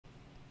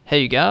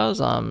Hey you guys,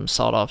 I'm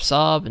Sawed Off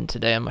Sob, and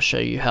today I'm going to show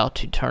you how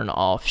to turn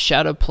off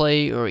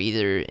Shadowplay or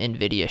either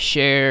Nvidia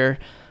Share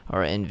or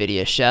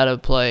Nvidia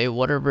Shadowplay,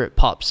 whatever it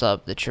pops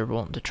up that you're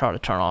wanting to try to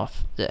turn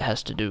off that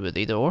has to do with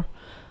either or.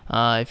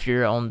 If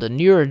you're on the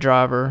newer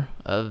driver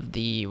of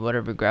the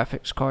whatever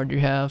graphics card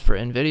you have for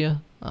Nvidia,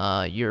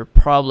 you're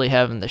probably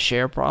having the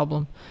share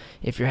problem.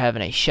 If you're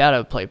having a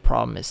Shadowplay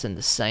problem, it's in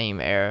the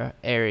same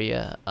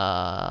area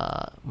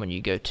when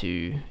you go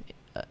to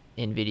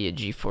Nvidia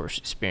GeForce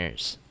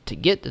Experience. To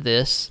get to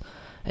this,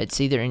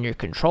 it's either in your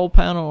control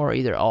panel or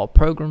either all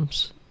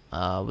programs.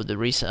 With the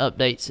recent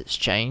updates, it's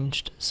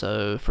changed.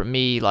 So for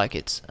me, like,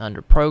 it's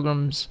under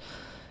programs,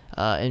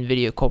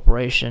 Nvidia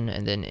Corporation,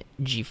 and then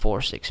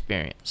GeForce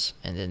Experience,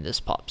 and then this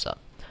pops up.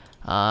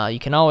 You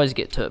can always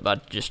get to it by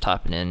just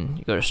typing in,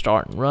 you go to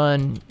start and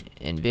run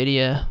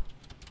Nvidia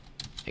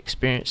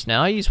Experience.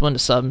 Now I use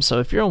Windows 7, so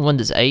if you're on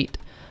Windows 8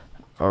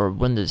 or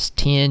Windows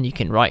 10, you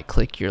can right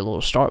click your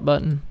little start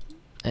button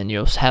and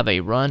you'll have a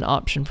run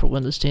option for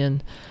Windows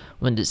 10.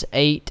 Windows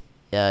 8,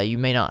 you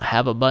may not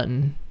have a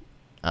button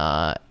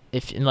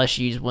unless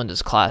you use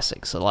Windows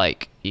Classic. So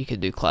like, you could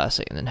do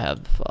Classic and then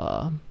have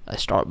a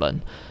start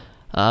button.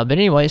 But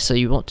anyway, so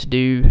you want to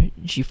do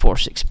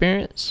GeForce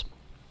Experience.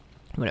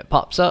 When it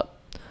pops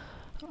up,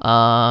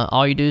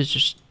 all you do is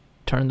just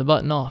turn the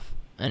button off,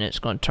 and it's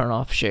going to turn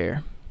off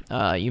Share.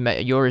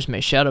 Yours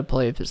may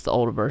Shadowplay if it's the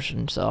older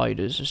version, so all you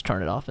do is just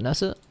turn it off, and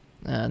that's it.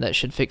 That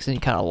should fix any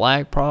kind of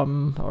lag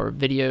problem or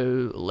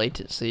video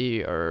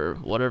latency or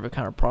whatever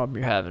kind of problem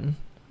you're having.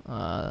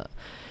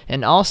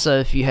 And also,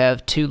 if you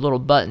have two little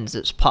buttons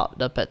that's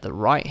popped up at the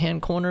right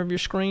hand corner of your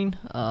screen,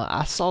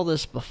 I saw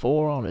this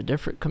before on a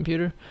different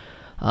computer.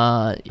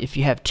 If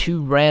you have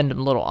two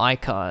random little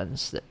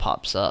icons that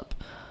pops up,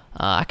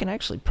 I can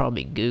actually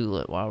probably Google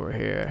it while we're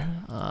here.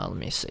 Let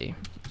me see,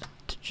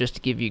 just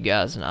to give you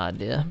guys an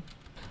idea.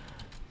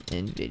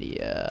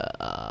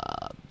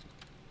 Nvidia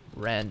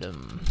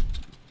random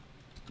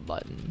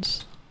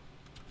buttons,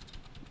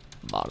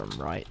 bottom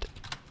right.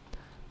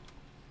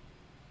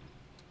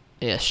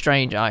 Yeah,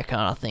 strange icon.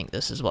 I think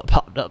this is what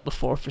popped up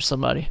before for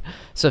somebody.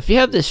 So if you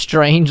have this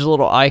strange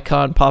little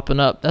icon popping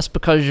up, that's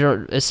because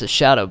it's a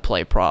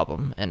Shadowplay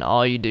problem, and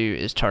all you do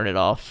is turn it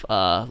off.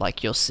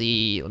 Like you'll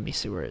see, let me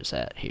see where it's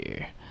at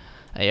here.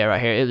 Yeah,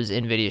 right here. It was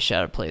Nvidia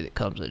Shadowplay that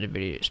comes with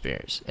Nvidia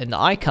Experience, and the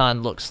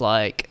icon looks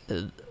like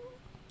that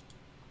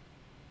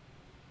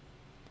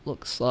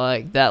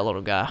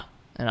little guy,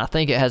 and I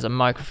think it has a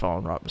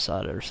microphone right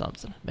beside it or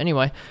something.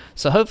 Anyway,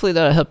 so hopefully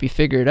that'll help you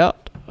figure it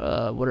out,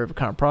 whatever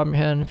kind of problem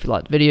you're having. If you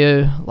like the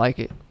video, like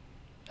it,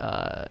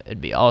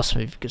 it'd be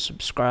awesome if you could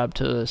subscribe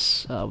to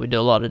us. We do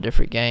a lot of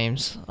different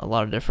games, a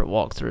lot of different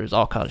walkthroughs,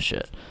 all kind of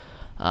shit.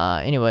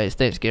 Anyways,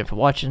 thanks again for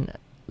watching.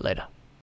 Later.